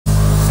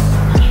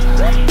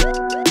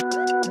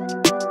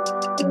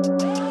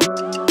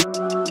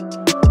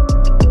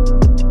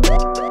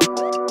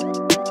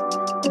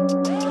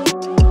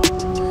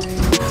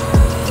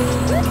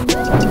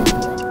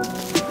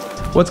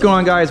What's going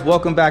on, guys?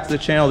 Welcome back to the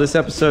channel. This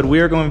episode we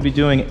are going to be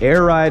doing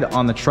air ride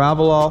on the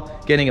Travelall,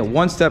 getting it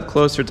one step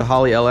closer to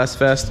Holley LS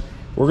Fest.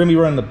 We're going to be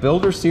running the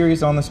Builder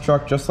Series on this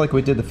truck just like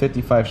we did the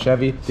 55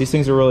 Chevy. These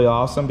things are really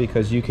awesome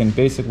because you can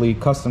basically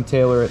custom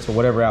tailor it to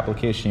whatever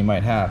application you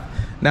might have.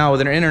 Now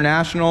with an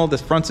International,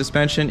 this front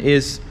suspension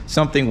is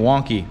something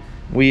wonky.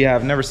 We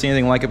have never seen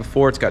anything like it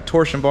before. It's got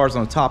torsion bars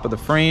on the top of the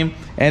frame,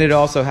 and it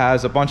also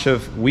has a bunch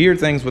of weird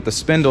things with the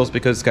spindles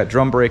because it's got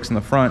drum brakes in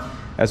the front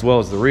as well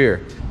as the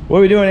rear. What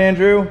are we doing,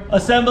 Andrew?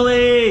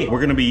 Assembly! We're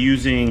gonna be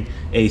using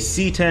a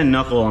C10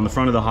 knuckle on the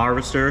front of the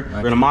Harvester.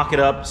 We're gonna mock it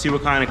up, see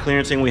what kind of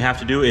clearancing we have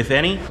to do, if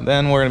any.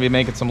 Then we're gonna be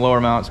making some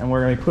lower mounts, and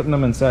we're gonna be putting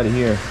them inside of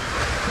here.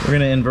 We're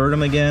gonna invert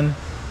them again.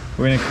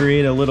 We're gonna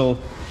create a little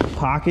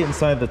pocket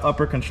inside the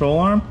upper control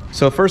arm.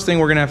 So first thing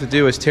we're gonna have to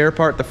do is tear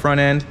apart the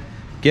front end,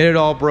 get it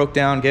all broke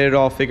down, get it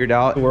all figured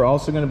out. We're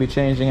also gonna be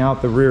changing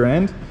out the rear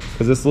end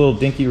because this little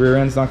dinky rear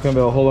end is not gonna be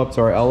able to hold up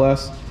to our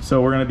LS.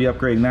 So we're gonna be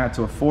upgrading that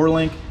to a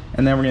 4-link.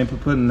 And then we're gonna be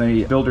putting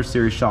the Builder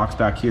Series shocks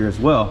back here as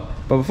well.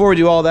 But before we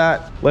do all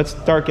that, let's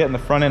start getting the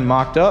front end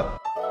mocked up.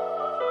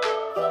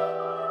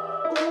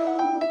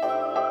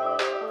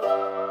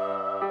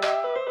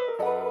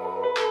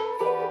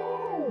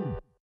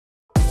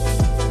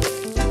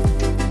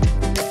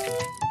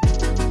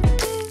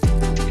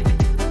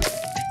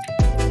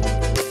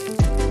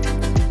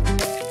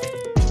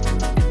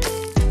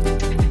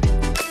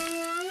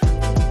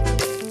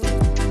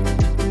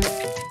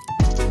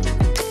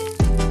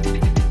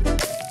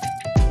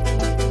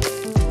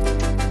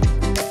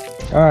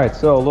 All right,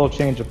 so a little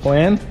change of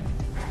plan.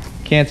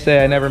 Can't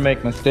say I never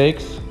make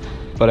mistakes,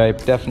 but I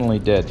definitely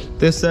did.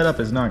 This setup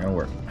is not gonna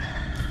work.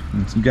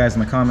 And some guys in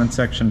the comment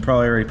section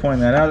probably already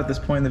pointed that out at this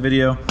point in the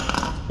video.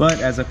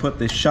 But as I put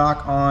the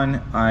shock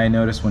on, I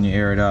noticed when you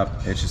air it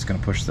up, it's just gonna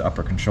push the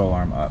upper control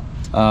arm up.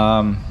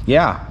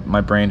 Yeah,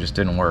 my brain just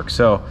didn't work.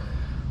 So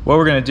what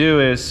we're gonna do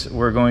is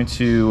we're going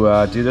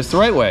to do this the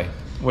right way,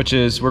 which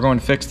is we're going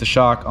to fix the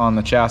shock on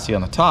the chassis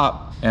on the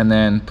top and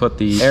then put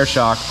the air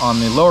shock on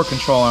the lower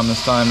control arm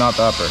this time, not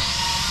the upper.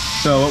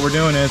 So what we're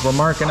doing is we're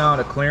marking out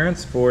a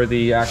clearance for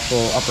the actual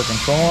upper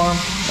control arm,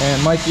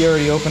 and Mikey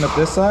already opened up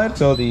this side,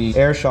 so the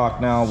air shock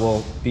now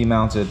will be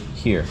mounted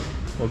here.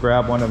 We'll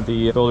grab one of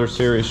the Builder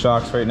Series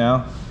shocks right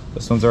now.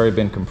 This one's already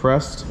been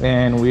compressed,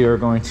 and we are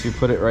going to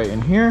put it right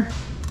in here,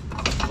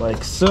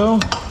 like so.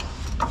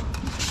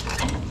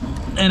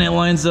 And it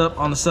lines up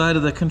on the side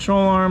of the control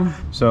arm.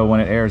 So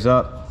when it airs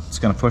up, it's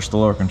gonna push the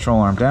lower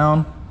control arm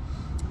down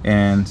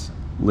and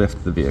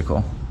lift the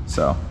vehicle.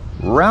 So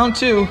round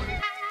 2.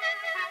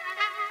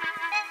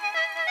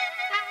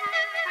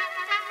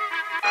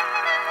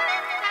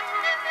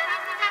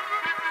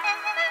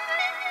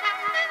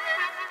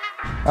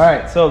 All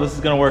right, so this is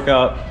gonna work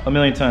out a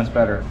million times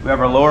better. We have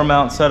our lower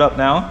mount set up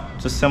now,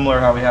 just similar to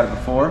how we had it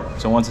before.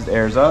 So once it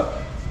airs up,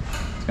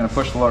 it's gonna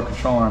push the lower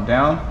control arm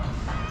down,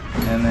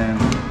 and then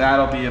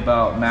that'll be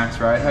about max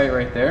ride height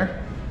right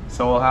there.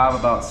 So we'll have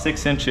about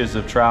 6 inches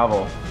of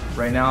travel.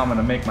 Right now I'm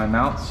gonna make my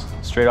mounts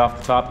straight off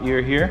the top ear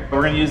here.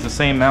 We're gonna use the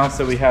same mounts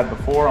that we had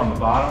before on the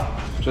bottom.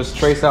 Just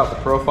trace out the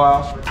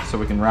profile so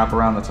we can wrap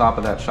around the top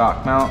of that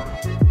shock mount.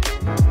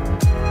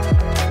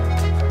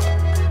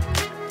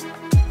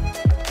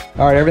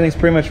 All right, everything's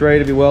pretty much ready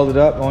to be welded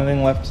up. The only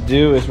thing left to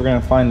do is we're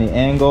gonna find the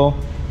angle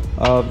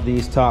of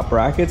these top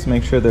brackets,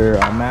 make sure they're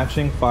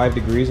matching 5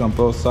 degrees on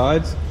both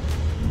sides.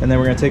 And then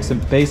we're gonna take some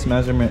base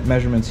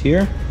measurements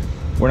here.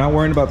 We're not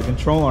worrying about the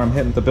control arm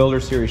hitting the Builder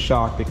Series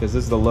shock because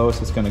this is the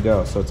lowest it's gonna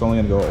go, so it's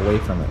only gonna go away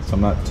from it. So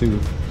I'm not too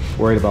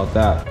worried about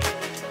that.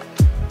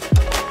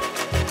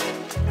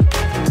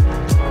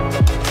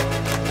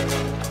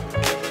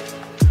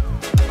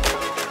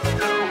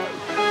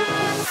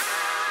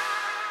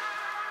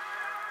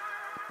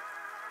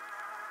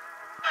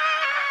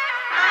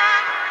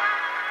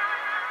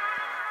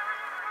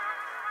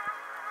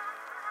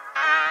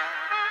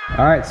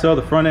 All right, so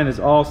the front end is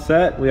all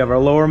set. We have our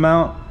lower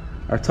mount,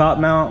 our top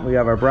mount, we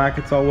have our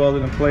brackets all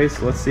welded in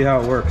place. Let's see how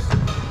it works.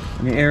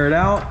 When you air it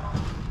out,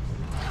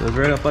 it goes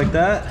right up like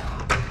that.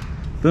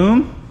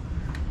 Boom.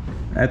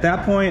 At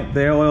that point,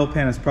 the oil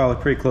pan is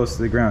probably pretty close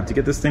to the ground. To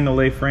get this thing to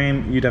lay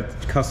frame, you'd have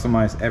to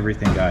customize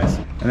everything, guys.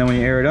 And then when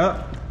you air it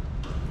up,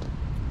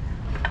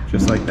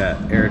 just like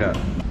that, air it up.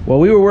 While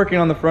we were working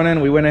on the front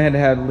end, we went ahead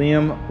and had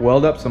Liam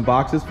weld up some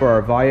boxes for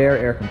our Bel Air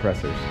air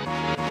compressors.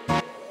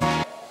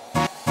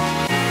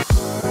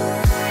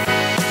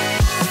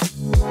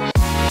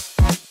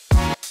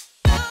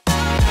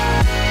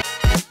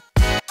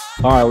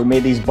 All right, we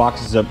made these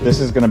boxes up.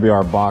 This is gonna be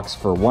our box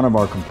for one of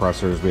our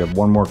compressors. We have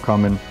one more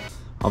coming.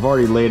 I've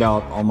already laid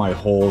out all my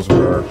holes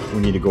where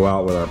we need to go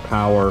out with our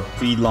power,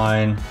 feed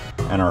line,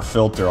 and our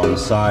filter on the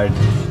side.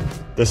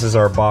 This is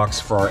our box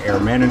for our air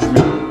management.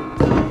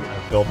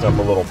 I've built up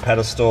a little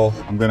pedestal.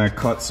 I'm gonna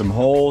cut some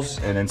holes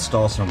and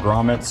install some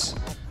grommets.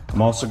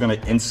 I'm also gonna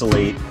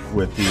insulate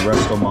with the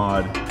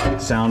Restomod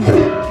sound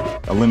barrier,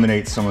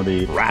 eliminate some of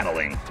the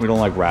rattling. We don't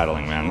like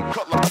rattling, man.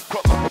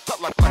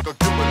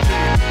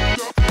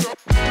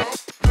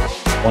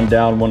 One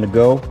down, one to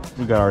go.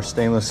 We got our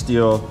stainless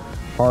steel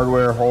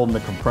Hardware holding the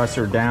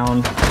compressor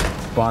down.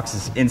 Box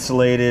is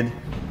insulated.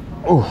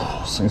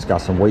 Oh, this thing's got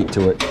some weight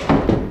to it.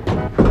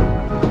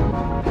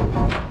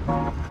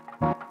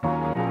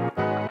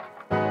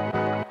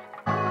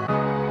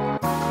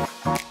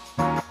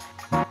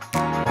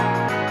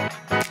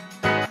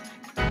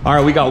 All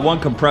right, we got one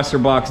compressor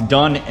box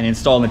done and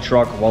installed in the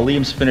truck. While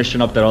Liam's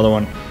finishing up that other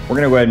one, we're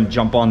gonna go ahead and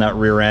jump on that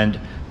rear end.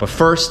 But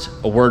first,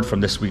 a word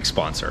from this week's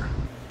sponsor.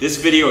 This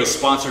video is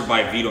sponsored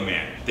by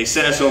Vitoman. They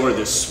sent us over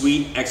this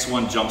sweet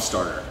X1 jump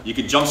starter. You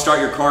can jump start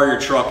your car or your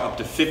truck up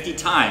to 50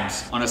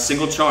 times on a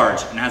single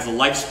charge and has a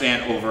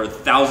lifespan over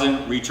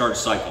 1,000 recharge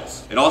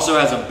cycles. It also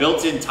has a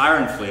built-in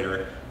tire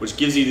inflator, which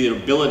gives you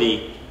the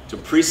ability to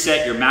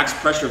preset your max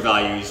pressure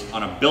values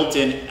on a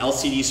built-in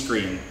LCD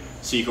screen,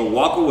 so you can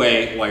walk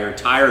away while your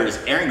tire is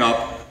airing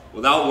up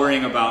without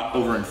worrying about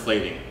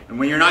overinflating. And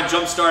when you're not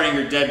jump starting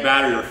your dead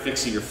battery or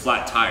fixing your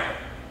flat tire,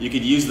 you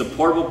could use the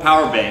portable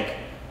power bank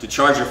to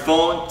charge your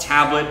phone,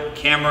 tablet,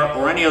 camera,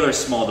 or any other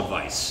small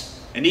device.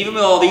 And even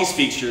with all these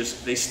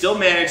features, they still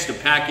manage to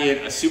pack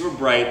in a super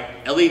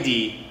bright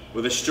LED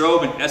with a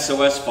strobe and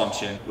SOS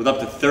function with up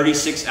to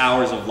 36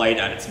 hours of light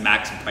at its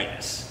max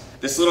brightness.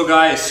 This little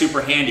guy is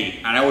super handy,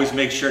 and I always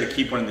make sure to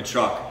keep one in the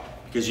truck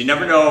because you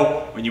never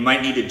know when you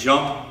might need to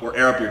jump or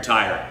air up your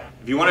tire.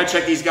 If you want to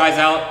check these guys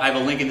out, I have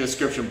a link in the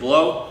description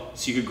below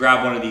so you could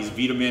grab one of these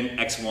Vitoman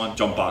X1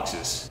 jump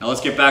boxes. Now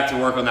let's get back to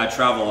work on that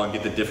Travelall and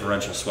get the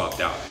differential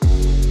swapped out.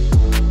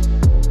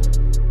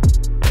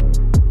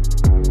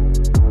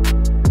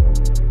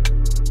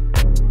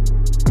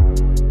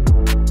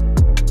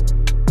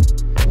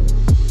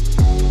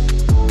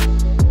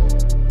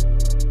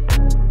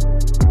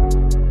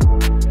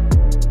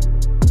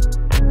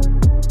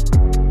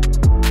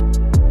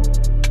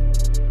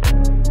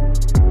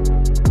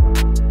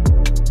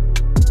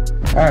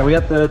 All right, we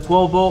got the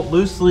 12-volt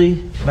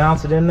loosely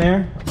mounted in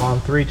there on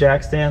 3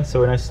 jack stands, so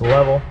we're nice and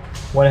level.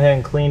 Went ahead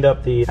and cleaned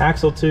up the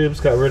axle tubes,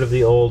 got rid of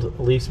the old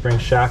leaf spring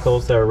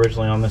shackles that were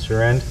originally on this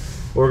rear end.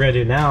 What we're gonna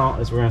do now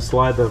is we're gonna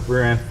slide the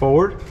rear end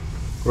forward.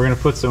 We're gonna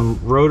put some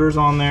rotors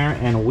on there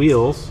and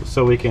wheels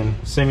so we can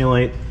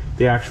simulate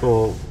the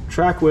actual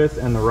track width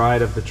and the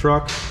ride of the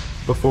truck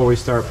before we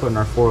start putting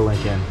our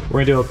 4-link in.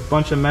 We're gonna do a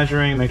bunch of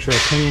measuring, make sure our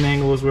pinion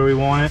angle is where we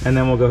want it, and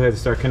then we'll go ahead and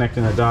start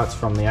connecting the dots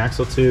from the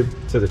axle tube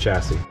to the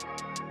chassis.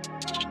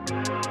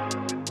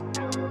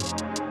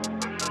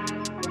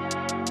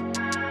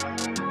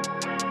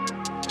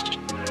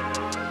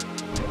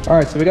 All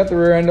right, so we got the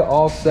rear end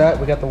all set.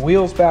 We got the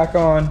wheels back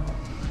on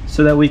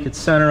so that we could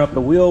center up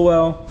the wheel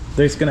well.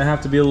 There's gonna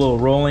have to be a little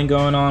rolling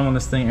going on when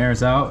this thing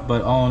airs out,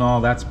 but all in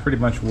all, that's pretty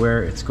much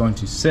where it's going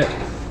to sit.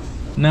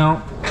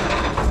 Now,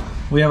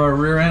 we have our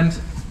rear end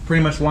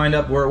pretty much lined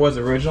up where it was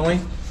originally.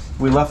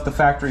 We left the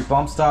factory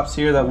bump stops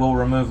here that we'll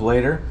remove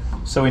later,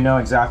 so we know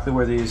exactly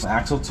where these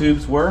axle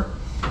tubes were.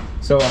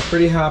 So I'm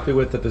pretty happy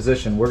with the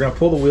position. We're gonna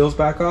pull the wheels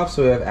back off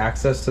so we have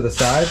access to the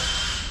side.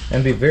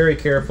 And be very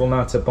careful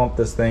not to bump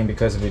this thing,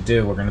 because if we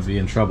do, we're gonna be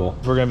in trouble.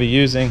 We're gonna be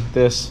using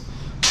this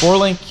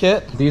 4-link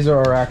kit. These are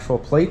our actual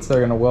plates that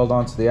are gonna weld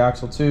onto the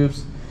axle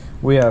tubes.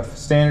 We have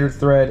standard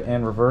thread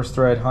and reverse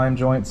thread heim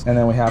joints, and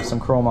then we have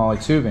some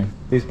chromoly tubing.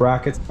 These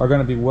brackets are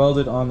gonna be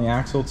welded on the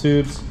axle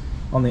tubes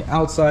on the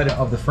outside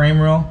of the frame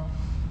rail,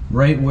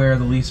 right where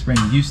the leaf spring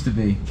used to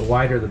be. The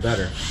wider, the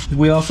better.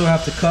 We also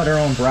have to cut our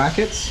own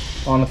brackets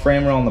on the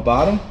frame rail on the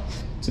bottom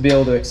to be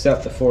able to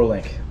accept the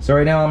 4-link. So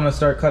right now I'm gonna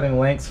start cutting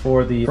lengths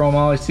for the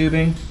chromoly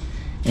tubing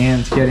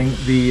and getting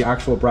the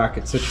actual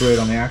bracket situated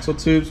on the axle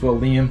tubes while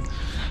Liam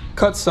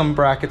cuts some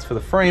brackets for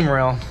the frame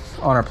rail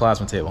on our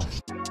plasma table.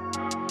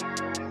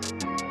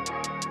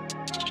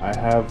 I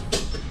have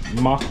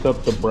mocked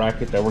up the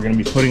bracket that we're gonna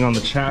be putting on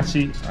the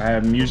chassis. I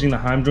am using the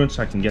heim joint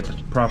so I can get the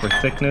proper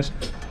thickness.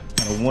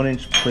 And a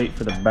 1-inch plate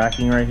for the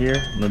backing right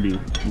here. I'm gonna be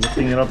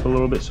lifting it up a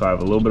little bit so I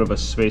have a little bit of a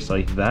space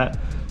like that,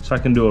 so I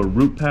can do a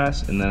root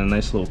pass and then a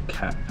nice little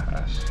cap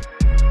pass.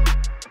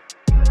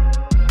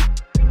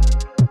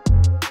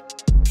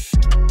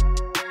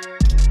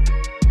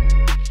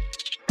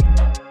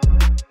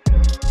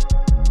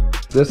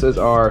 This is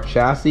our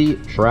chassis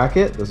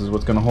bracket. This is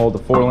what's gonna hold the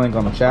 4-link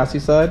on the chassis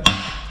side.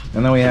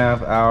 And then we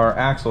have our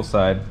axle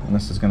side, and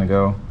this is gonna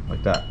go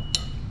like that.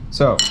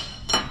 So,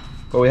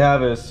 what we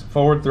have is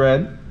forward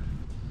thread.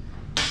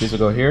 These will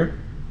go here.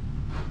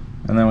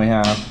 And then we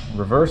have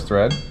reverse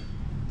thread.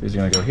 These are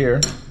gonna go here.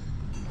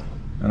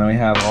 And then we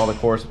have all the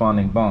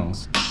corresponding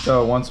bungs.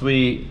 So once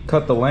we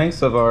cut the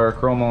lengths of our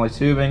chromoly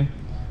tubing,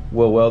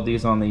 we'll weld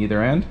these on the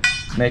either end,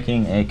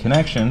 making a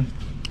connection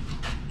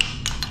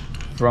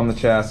from the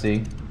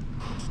chassis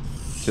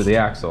to the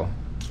axle.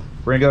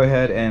 We're gonna go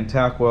ahead and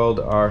tack weld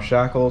our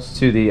shackles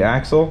to the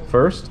axle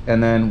first,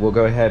 and then we'll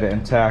go ahead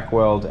and tack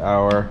weld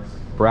our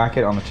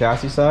bracket on the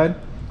chassis side.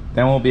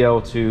 Then we'll be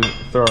able to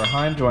throw our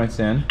heim joints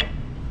in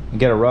and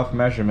get a rough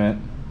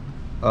measurement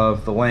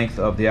of the length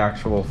of the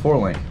actual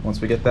 4-link.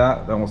 Once we get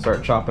that, then we'll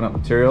start chopping up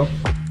material.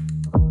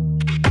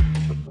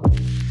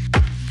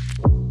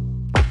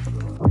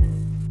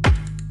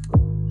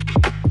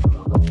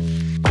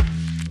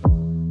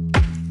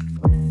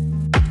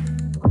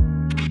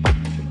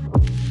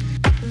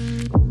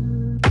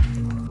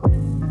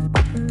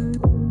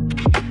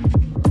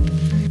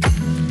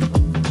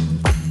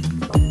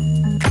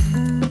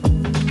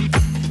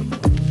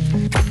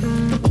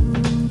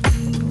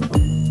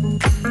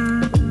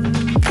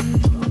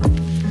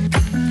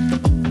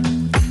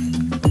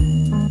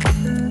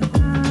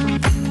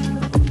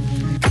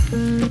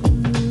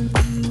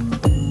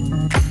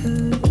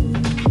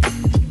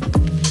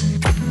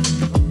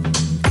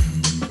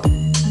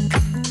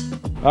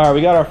 All right,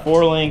 we got our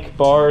 4-link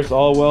bars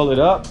all welded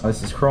up.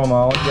 This is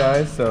chromoly,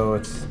 guys, so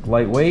it's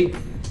lightweight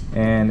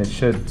and it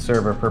should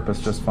serve our purpose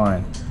just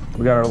fine.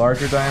 We got our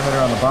larger diameter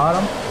on the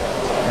bottom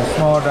and a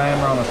smaller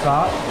diameter on the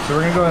top. So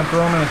we're gonna go ahead and throw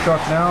them in the truck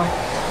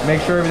now,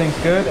 make sure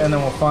everything's good, and then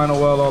we'll final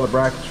weld all the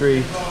bracketry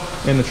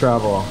in the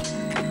Travelall.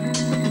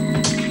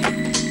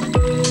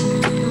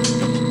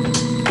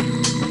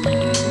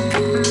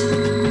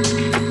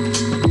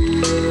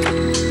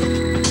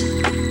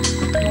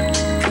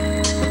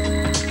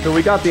 So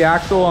we got the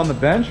axle on the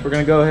bench. We're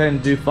gonna go ahead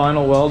and do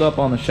final weld up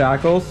on the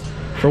shackles.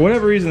 For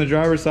whatever reason, the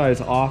driver's side is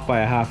off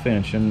by a 1/2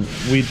 inch, and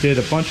we did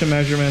a bunch of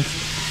measurements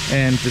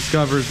and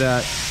discovered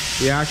that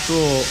the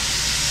actual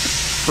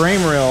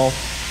frame rail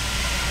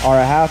are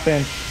a 1/2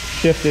 inch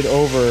shifted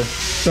over.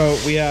 So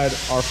we had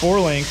our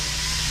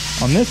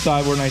 4-links on this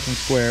side were nice and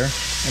square,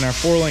 and our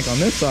 4-link on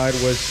this side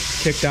was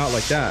kicked out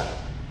like that.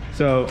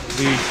 So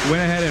we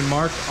went ahead and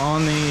marked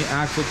on the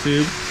axle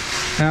tube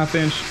 1/2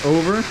 inch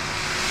over.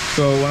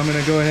 So what I'm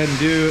gonna go ahead and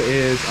do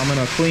is I'm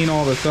gonna clean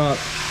all this up,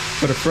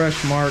 put a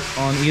fresh mark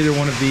on either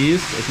one of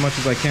these as much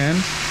as I can,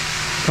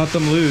 cut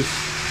them loose.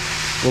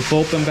 We'll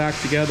bolt them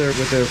back together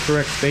with the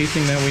correct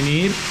spacing that we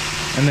need,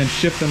 and then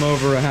shift them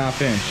over a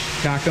 1/2 inch.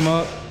 Tack them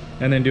up,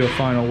 and then do a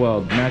final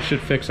weld. And that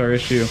should fix our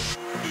issue.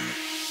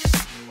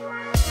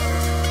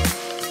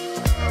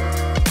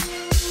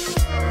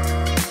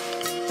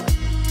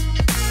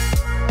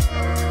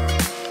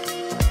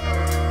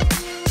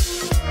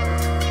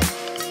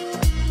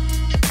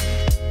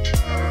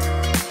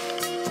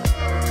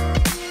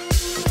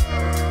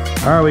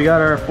 All right, we got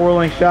our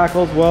 4-link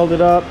shackles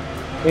welded up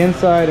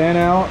inside and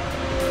out.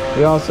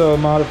 We also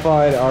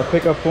modified our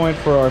pickup point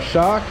for our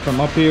shock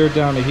from up here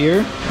down to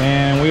here,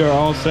 and we are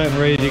all set and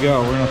ready to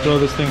go. We're gonna throw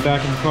this thing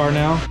back in the car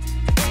now.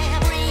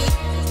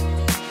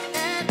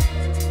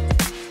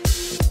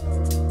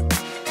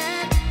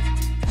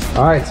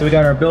 All right, so we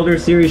got our Builder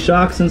Series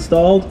shocks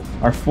installed.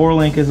 Our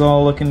 4-link is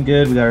all looking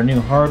good. We got our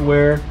new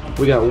hardware.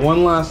 We got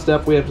one last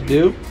step we have to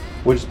do,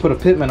 which is put a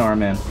pitman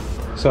arm in.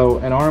 So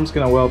an arm's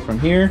gonna weld from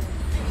here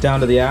down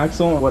to the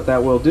axle, and what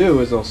that will do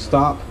is it'll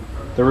stop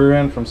the rear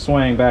end from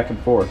swaying back and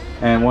forth.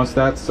 And once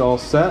that's all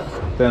set,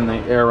 then the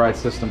air ride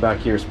system back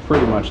here is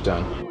pretty much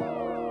done.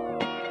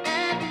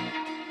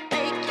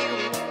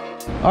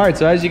 All right,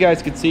 so as you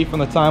guys could see from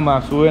the time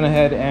lapse, we went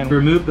ahead and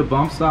removed the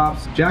bump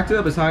stops, jacked it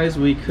up as high as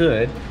we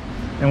could,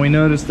 and we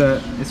noticed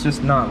that it's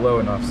just not low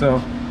enough.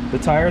 So the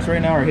tires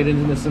right now are hitting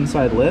in this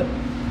inside lip.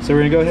 So we're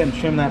gonna go ahead and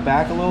trim that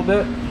back a little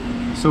bit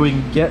so we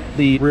can get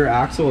the rear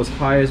axle as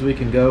high as we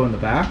can go in the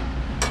back,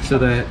 so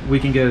that we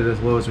can get it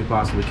as low as we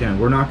possibly can.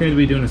 We're not going to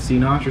be doing a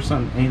C-notch or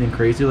something, anything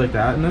crazy like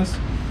that in this,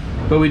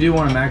 but we do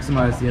want to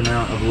maximize the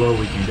amount of low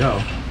we can go.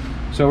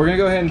 So we're going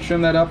to go ahead and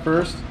trim that up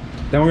first.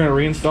 Then we're going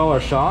to reinstall our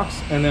shocks,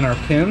 and then our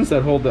pins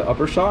that hold the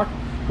upper shock,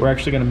 we're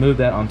actually going to move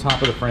that on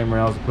top of the frame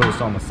rail as opposed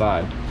to on the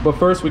side. But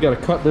first we got to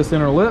cut this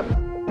inner lip.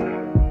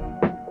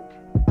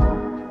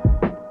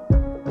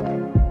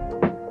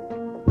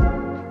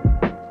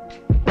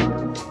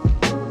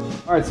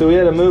 All right, so we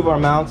had to move our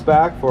mounts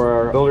back for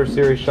our Builder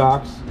Series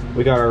shocks.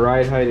 We got our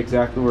ride height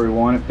exactly where we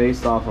want it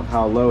based off of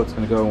how low it's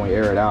going to go when we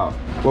air it out.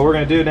 What we're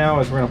going to do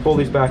now is we're going to pull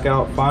these back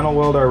out, final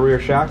weld our rear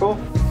shackle.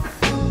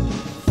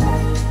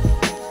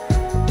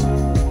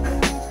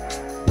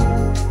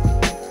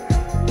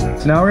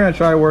 So now we're going to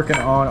try working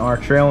on our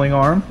trailing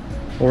arm.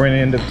 What we're going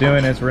to end up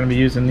doing is we're going to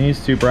be using these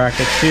 2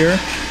 brackets here.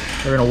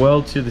 We're going to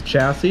weld to the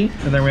chassis,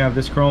 and then we have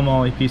this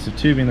chromoly piece of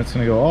tubing that's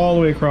going to go all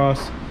the way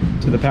across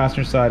to the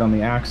passenger side on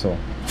the axle.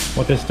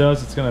 What this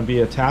does, it's going to be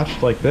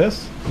attached like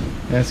this,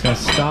 and it's going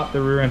to stop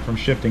the rear end from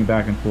shifting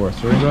back and forth.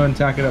 So we're going to go ahead and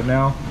tack it up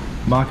now,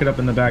 mock it up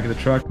in the back of the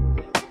truck.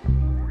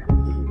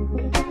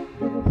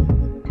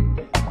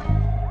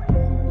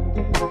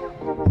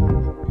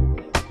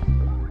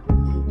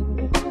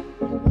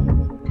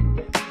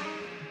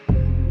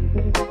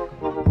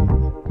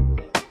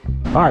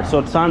 All right, so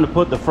it's time to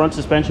put the front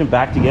suspension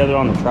back together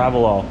on the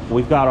Travelall.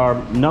 We've got our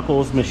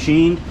knuckles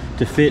machined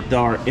to fit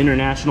our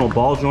international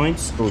ball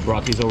joints. So we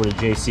brought these over to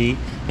JC,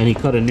 and he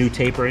cut a new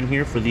taper in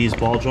here for these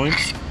ball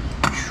joints.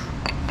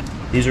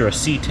 These are a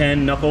C10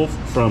 knuckle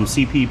from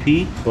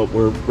CPP, but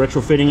we're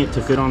retrofitting it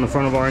to fit on the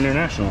front of our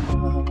international.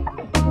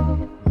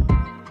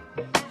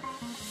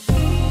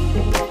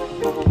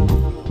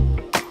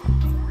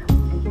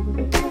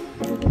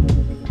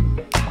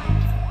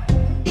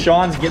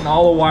 Sean's getting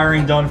all the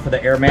wiring done for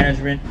the air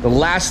management. The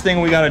last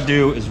thing we gotta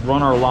do is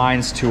run our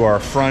lines to our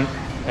front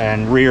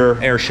and rear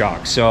air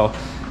shock. So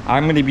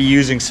I'm gonna be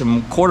using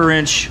some 1/4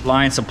 inch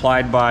line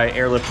supplied by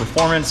Airlift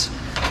Performance.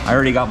 I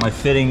already got my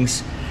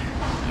fittings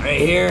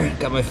right here,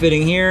 got my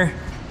fitting here,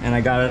 and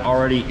I got it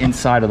already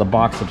inside of the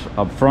box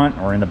up front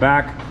or in the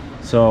back.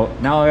 So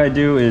now all I gotta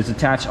do is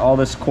attach all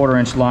this 1/4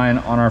 inch line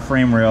on our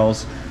frame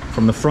rails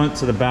from the front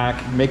to the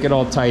back, make it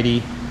all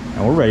tidy,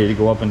 and we're ready to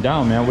go up and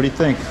down, man. What do you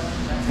think?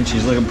 And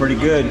she's looking pretty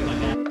good.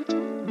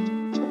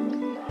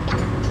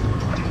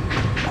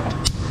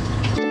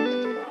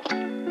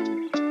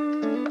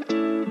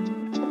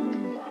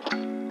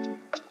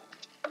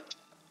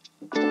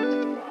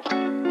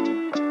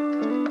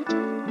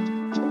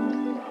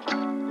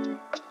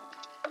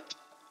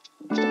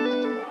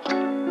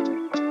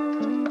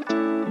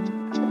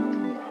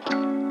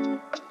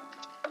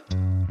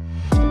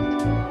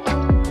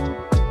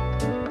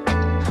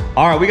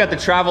 All right, we got the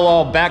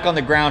Travelall back on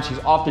the ground. She's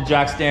off the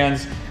jack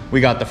stands.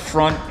 We got the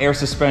front air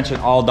suspension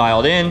all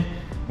dialed in.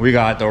 We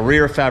got the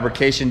rear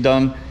fabrication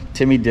done.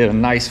 Timmy did a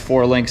nice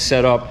 4-link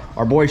setup.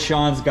 Our boy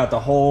Sean's got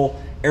the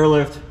whole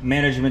airlift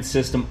management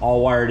system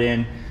all wired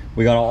in.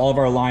 We got all of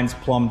our lines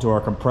plumbed to our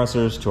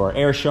compressors, to our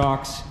air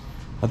shocks.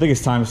 I think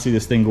it's time to see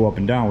this thing go up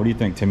and down. What do you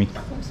think, Timmy?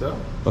 I think so.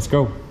 Let's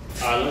go.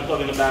 Let me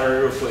plug in the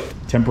battery real quick.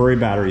 Temporary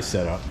battery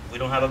setup. We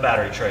don't have a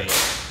battery tray yet.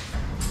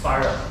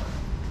 Fire up.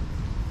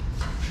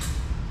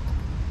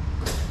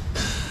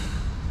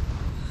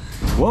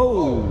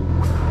 Whoa!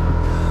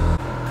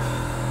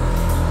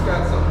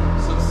 Got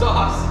some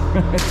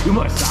sauce. Too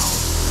much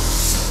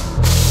sauce.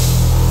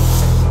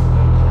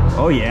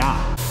 Oh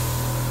yeah.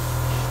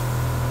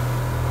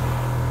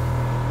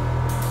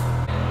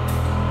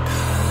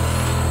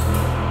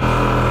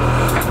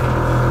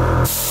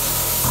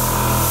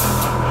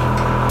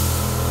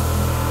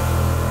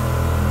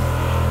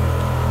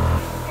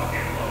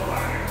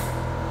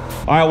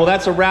 All right, well,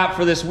 that's a wrap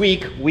for this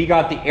week. We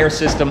got the air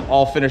system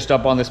all finished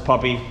up on this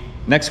puppy.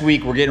 Next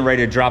week, we're getting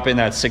ready to drop in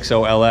that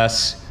 6.0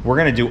 LS. We're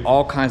gonna do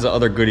all kinds of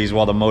other goodies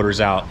while the motor's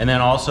out. And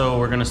then also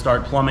we're gonna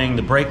start plumbing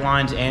the brake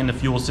lines and the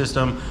fuel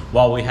system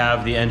while we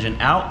have the engine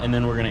out, and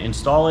then we're gonna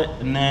install it.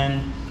 And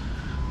then,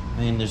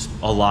 I mean, there's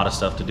a lot of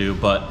stuff to do,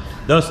 but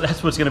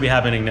that's what's gonna be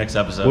happening next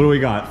episode. What do we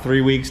got,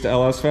 3 weeks to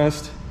LS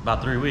Fest?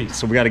 About 3 weeks.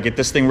 So we gotta get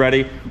this thing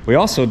ready. We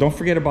also, don't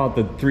forget about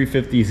the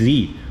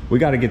 350Z. We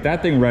gotta get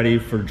that thing ready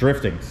for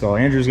drifting. So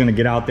Andrew's gonna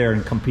get out there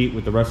and compete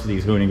with the rest of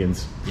these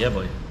hoonigans. Yeah,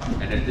 boy.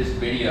 And if this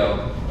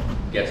video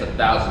gets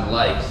 1,000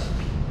 likes,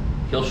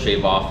 he'll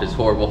shave off his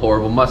horrible,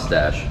 horrible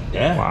mustache.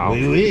 Yeah. Wow. All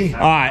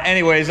right,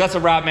 anyways, that's a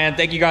wrap, man.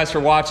 Thank you guys for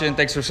watching.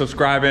 Thanks for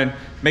subscribing.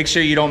 Make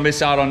sure you don't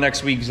miss out on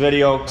next week's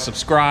video.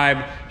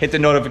 Subscribe, hit the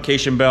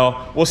notification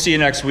bell. We'll see you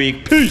next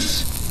week.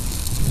 Peace.